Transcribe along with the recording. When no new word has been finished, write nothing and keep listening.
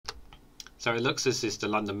So it looks as if the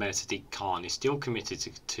London Mayor Sadiq Khan is still committed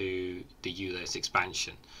to the ULEZ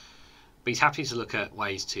expansion, but he's happy to look at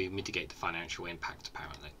ways to mitigate the financial impact,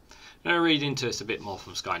 apparently. I'm going to read into this a bit more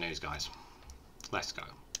from Sky News, guys. Let's go.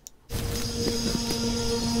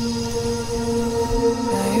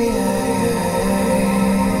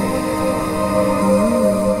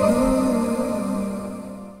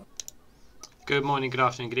 Good morning, good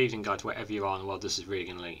afternoon, good evening, guys, wherever you are in the world. This is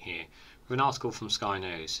REGANELITE here with an article from Sky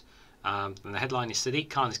News. And the headline is Sadiq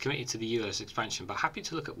Khan is committed to the ULEZ expansion but happy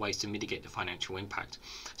to look at ways to mitigate the financial impact.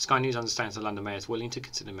 Sky News understands the London Mayor is willing to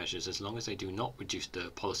consider measures as long as they do not reduce the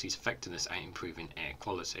policy's effectiveness at improving air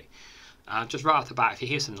quality. Just right off the bat, if you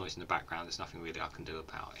hear some noise in the background, there's nothing really I can do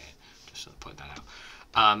about it. Just sort of point that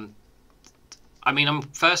out. I mean, I'm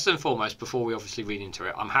first and foremost, before we obviously read into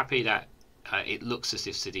it, I'm happy that it looks as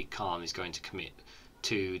if Sadiq Khan is going to commit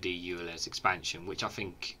to the ULEZ expansion, which I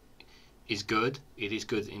think is good. It is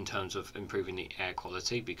good in terms of improving the air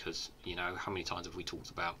quality, because, you know, how many times have we talked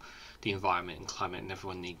about the environment and climate, and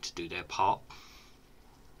everyone needs to do their part.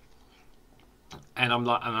 And I'm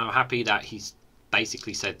happy that he's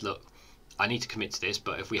basically said, look, I need to commit to this,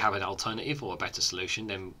 but if we have an alternative or a better solution,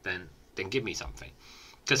 then give me something.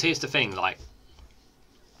 Because here's the thing, like,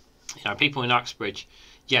 you know, people in Uxbridge,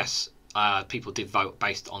 yes, people did vote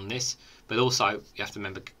based on this, but also you have to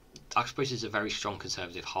remember Uxbridge is a very strong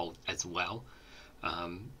Conservative hold as well.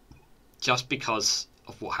 Just because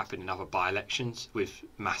of what happened in other by-elections with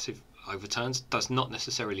massive overturns does not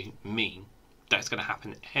necessarily mean that it's going to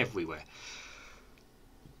happen everywhere.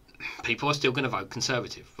 People are still going to vote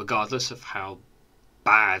Conservative regardless of how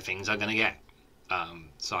bad things are going to get.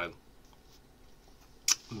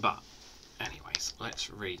 But anyways, let's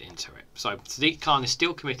read into it. So Sadiq Khan is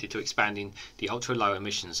still committed to expanding the Ultra Low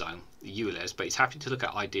Emission Zone, the ULEZ, but he's happy to look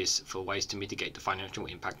at ideas for ways to mitigate the financial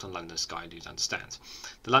impact on London. Sky News understands.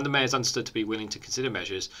 The London Mayor is understood to be willing to consider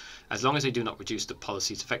measures as long as they do not reduce the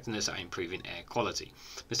policy's effectiveness at improving air quality.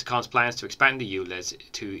 Mr Khan's plans to expand the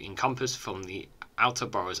ULEZ to encompass from the outer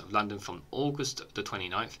boroughs of London from August the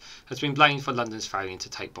 29th has been blamed for London's failure to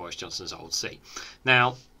take Boris Johnson's old seat.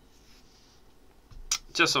 Now,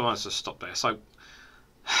 just so I want to stop there. So,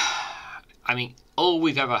 I mean, all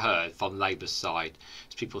we've ever heard from Labour's side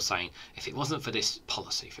is people saying, if it wasn't for this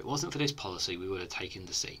policy, we would have taken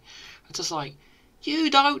the seat. It's just like, you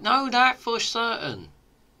don't know that for certain.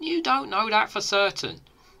 You don't know that for certain.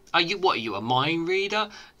 Are you, a mind reader?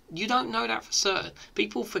 You don't know that for certain.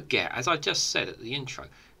 People forget, as I just said at the intro,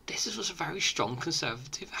 this was a very strong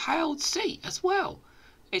Conservative held seat as well.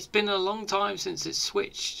 It's been a long time since it's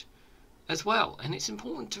switched as well, and it's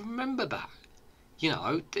important to remember that. You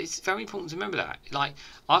know, it's very important to remember that. Like,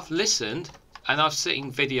 I've listened and I've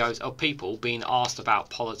seen videos of people being asked about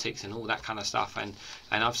politics and all that kind of stuff, and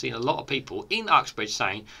I've seen a lot of people in Uxbridge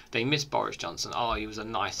saying they miss Boris Johnson. Oh, he was a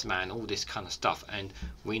nice man, all this kind of stuff. And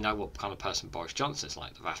we know what kind of person Boris Johnson is,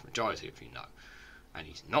 like the vast majority of you know. And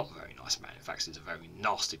he's not a very nice man. In fact, he's a very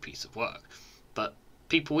nasty piece of work. But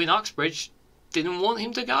people in Uxbridge didn't want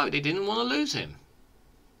him to go. They didn't want to lose him.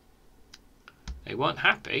 They weren't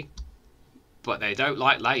happy, but they don't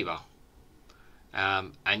like Labour.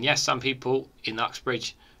 And yes, some people in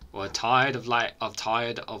Uxbridge were tired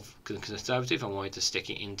of Conservative and wanted to stick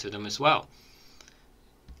it into them as well.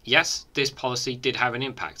 Yes, this policy did have an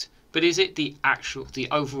impact, but is it the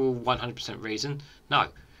overall 100% reason? No.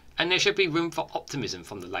 And there should be room for optimism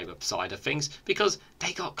from the Labour side of things, because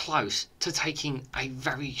they got close to taking a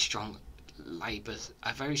very strong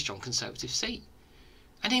Conservative seat.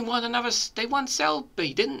 And they won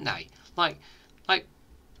Selby, didn't they? Like,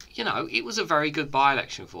 you know, it was a very good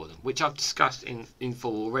by-election for them, which I've discussed in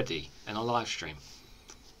full already in a live stream.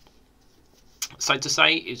 So to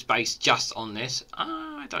say it's based just on this,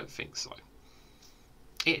 I don't think so.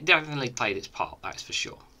 It definitely played its part, that's for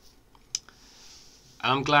sure.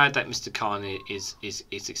 And I'm glad that Mr Khan is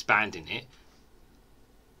expanding it.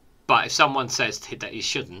 But if someone says that he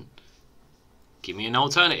shouldn't, give me an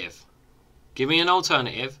alternative. Give me an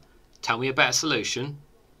alternative, tell me a better solution,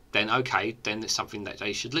 then okay, then it's something that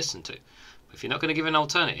they should listen to. But if you're not going to give an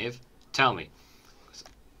alternative, tell me.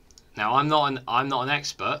 Now, I'm not an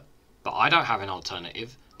expert, but I don't have an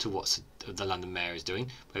alternative to what the London Mayor is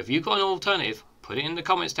doing. But if you've got an alternative, put it in the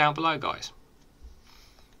comments down below, guys.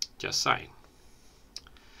 Just saying.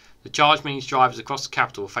 The charge means drivers across the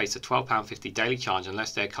capital will face a £12.50 daily charge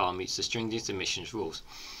unless their car meets the stringent emissions rules.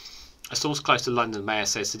 A source close to London Mayor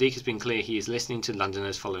says Sadiq has been clear he is listening to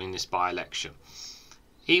Londoners following this by-election.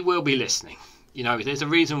 He will be listening. You know, there's a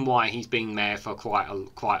reason why he's been mayor for quite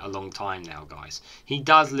a long time now, guys. He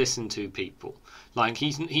does listen to people. Like,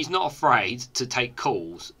 he's not afraid to take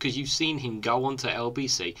calls, because you've seen him go onto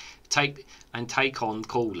LBC, take on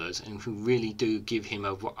callers and who really do give him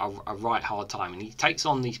a right hard time, and he takes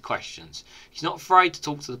on these questions. He's not afraid to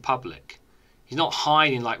talk to the public. He's not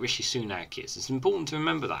hiding like Rishi Sunak is. It's important to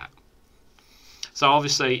remember that. So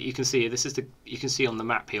obviously you can see you can see on the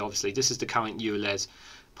map here. Obviously this is the current ULEZ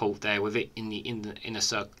port there, with it in the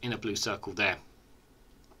inner blue circle there,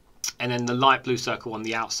 and then the light blue circle on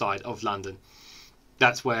the outside of London.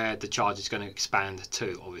 That's where the charge is going to expand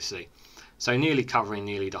to, obviously. So nearly covering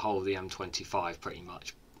the whole of the M25 pretty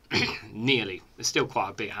much. Nearly. There's still quite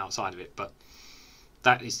a bit outside of it, but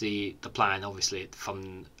that is the plan, obviously,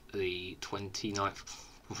 from the 29th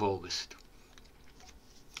of August.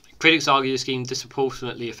 Critics argue the scheme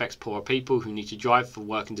disproportionately affects poorer people who need to drive for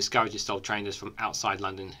work and discourages sole traders from outside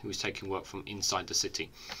London who is taking work from inside the city.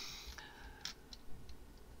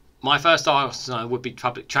 My first argument would be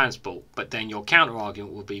public transport, but then your counter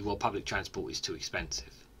argument would be, well, public transport is too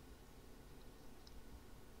expensive.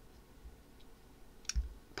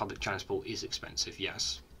 Public transport is expensive,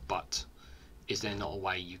 yes, but is there not a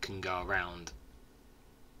way you can go around?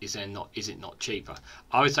 Is it not cheaper?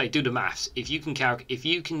 I would say do the maths. If you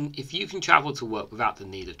can travel to work without the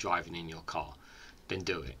need of driving in your car, then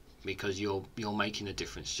do it, because you're making a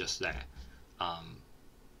difference just there.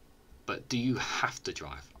 But do you have to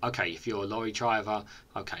drive? Okay, if you're a lorry driver,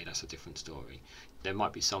 okay, that's a different story. There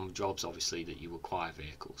might be some jobs, obviously, that you require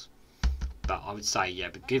vehicles. But I would say, yeah,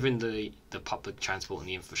 but given the public transport and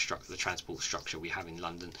the infrastructure, the transport structure we have in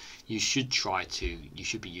London, you should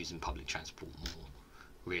be using public transport more,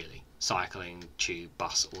 really. Cycling, tube,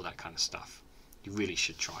 bus, all that kind of stuff. You really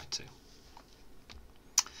should try to.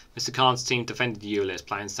 Mr. Khan's team defended the ULEZ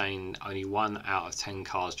plan, saying only 1 out of 10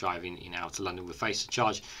 cars driving in outer London will face a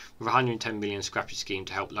charge, with a 110 million scrappage scheme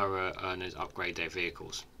to help lower earners upgrade their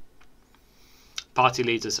vehicles. Party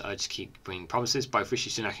leaders urged to keep green promises. Both Rishi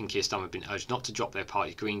Sunak and Keir Starmer have been urged not to drop their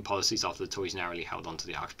party's green policies after the Tories narrowly held on to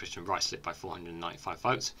the Uxbridge and right slip by 495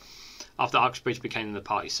 votes. After Uxbridge became the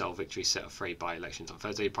party's sole victory set free by elections on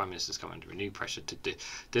Thursday, Prime Minister's come under renewed pressure to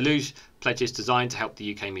deluge pledges designed to help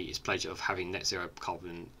the UK meet its pledge of having net zero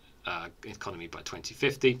carbon economy by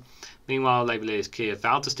 2050. Meanwhile, Labour leader Keir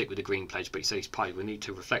vowed to stick with the Green Pledge, but he said his party will need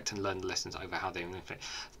to reflect and learn the lessons over how they implement.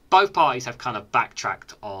 Both parties have kind of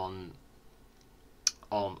backtracked on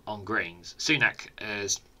Greens. Sunak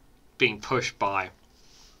is being pushed by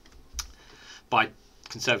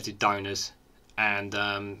Conservative donors, and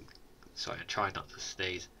sorry, I tried not to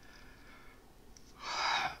sneeze.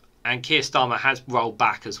 And Keir Starmer has rolled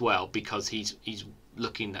back as well, because he's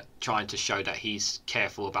looking at trying to show that he's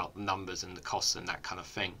careful about the numbers and the costs and that kind of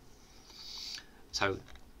thing. So,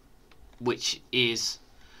 which is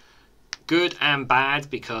good and bad,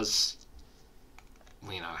 because,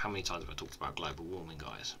 you know, how many times have I talked about global warming,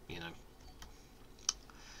 guys? You know,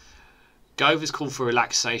 Gove has called for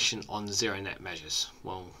relaxation on zero net measures.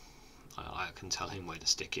 Well, I can tell him where to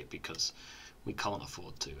stick it, because we can't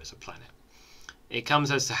afford to as a planet. It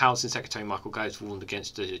comes as the Housing Secretary Michael Gove warned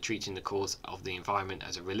against treating the cause of the environment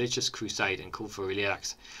as a religious crusade and called for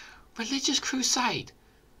religious crusade.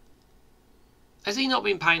 Has he not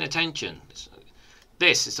been paying attention?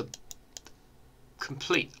 This is a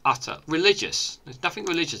complete, utter religious. There's nothing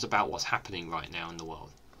religious about what's happening right now in the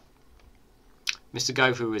world. Mr.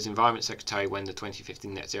 Gove, who was Environment Secretary when the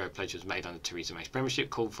 2015 Net Zero pledge was made under Theresa May's premiership,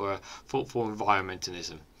 called for a thoughtful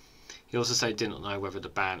environmentalism. He also said he did not know whether the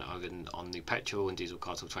ban on the petrol and diesel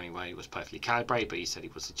cars till 2020 was perfectly calibrated, but he said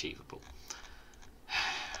it was achievable.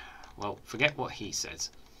 Well, forget what he says.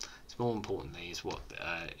 It's more importantly is what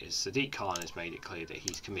is Sadiq Khan has made it clear that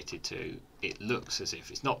he's committed to. It looks as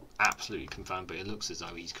if it's not absolutely confirmed, but it looks as though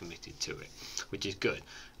he's committed to it, which is good.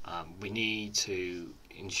 We need to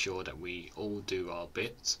ensure that we all do our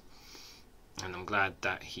bits, and I'm glad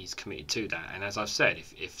that he's committed to that. And as I've said,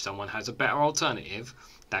 if someone has a better alternative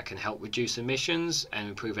that can help reduce emissions and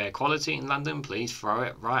improve air quality in London, please throw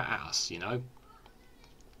it right at us, you know,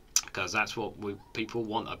 because that's what people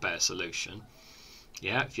want, a better solution.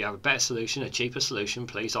 Yeah, if you have a better solution, a cheaper solution,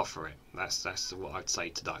 please offer it. That's what I'd say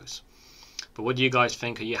to those. But what do you guys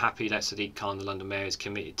think? Are you happy that Sadiq Khan, the London Mayor, is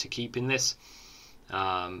committed to keeping this?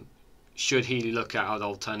 Should he look at other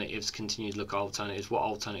alternatives, continue to look at alternatives? What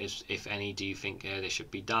alternatives, if any, do you think there should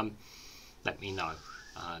be done? Let me know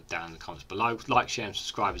down in the comments below. Like, share and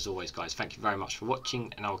subscribe as always, guys. Thank you very much for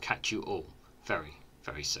watching, and I will catch you all very,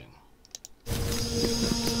 very soon.